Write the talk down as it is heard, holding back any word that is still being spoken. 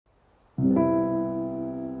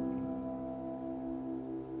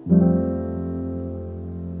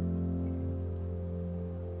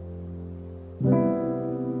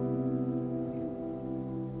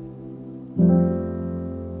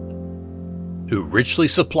Who richly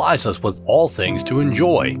supplies us with all things to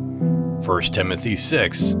enjoy. 1 Timothy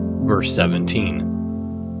 6, verse 17.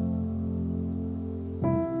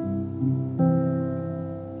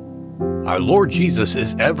 Our Lord Jesus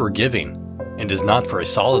is ever giving, and does not for a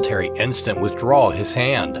solitary instant withdraw his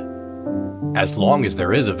hand. As long as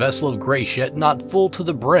there is a vessel of grace yet not full to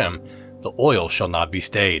the brim, the oil shall not be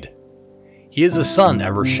stayed. He is a sun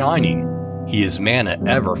ever shining. He is manna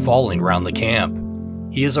ever falling round the camp.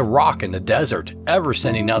 He is a rock in the desert, ever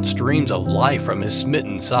sending out streams of life from his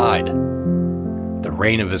smitten side. The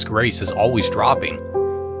rain of his grace is always dropping,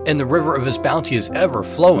 and the river of his bounty is ever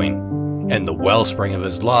flowing, and the wellspring of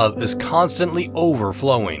his love is constantly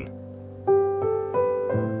overflowing.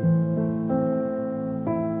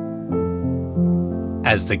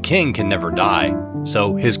 As the king can never die,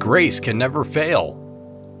 so his grace can never fail.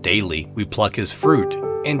 Daily we pluck his fruit,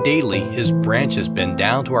 and daily his branches bend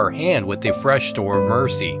down to our hand with a fresh store of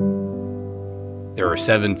mercy. There are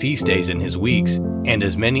 7 feast days in his weeks, and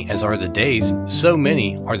as many as are the days, so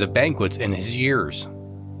many are the banquets in his years.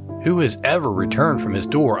 Who has ever returned from his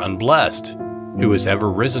door unblessed? Who has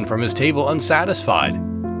ever risen from his table unsatisfied?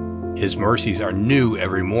 His mercies are new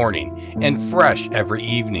every morning, and fresh every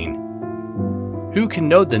evening. Who can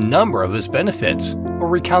know the number of his benefits, or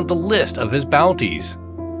recount the list of his bounties?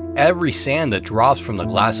 Every sand that drops from the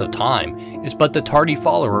glass of time is but the tardy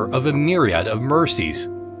follower of a myriad of mercies.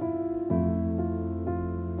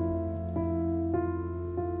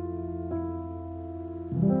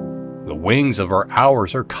 The wings of our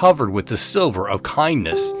hours are covered with the silver of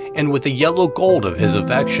kindness, and with the yellow gold of his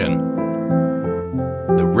affection.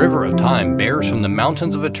 The river of time bears from the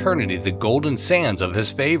mountains of eternity the golden sands of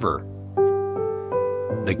his favor.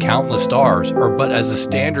 The countless stars are but as the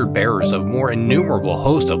standard bearers of more innumerable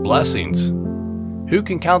host of blessings. Who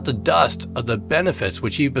can count the dust of the benefits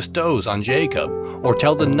which he bestows on Jacob, or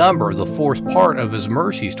tell the number of the 4th part of his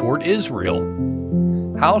mercies toward Israel?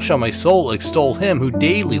 How shall my soul extol him who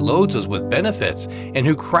daily loads us with benefits, and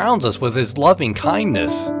who crowns us with his loving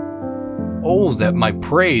kindness? Oh, that my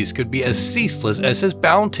praise could be as ceaseless as his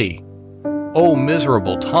bounty! O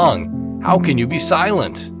miserable tongue, how can you be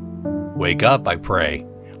silent? Wake up, I pray,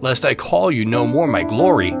 lest I call you no more my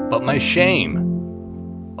glory, but my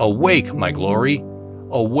shame. Awake, my glory.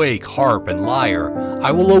 Awake, harp and lyre.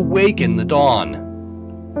 I will awaken the dawn.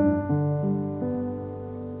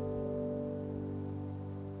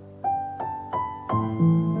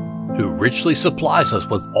 Who richly supplies us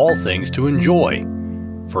with all things to enjoy.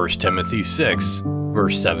 1 Timothy 6,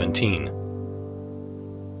 verse 17.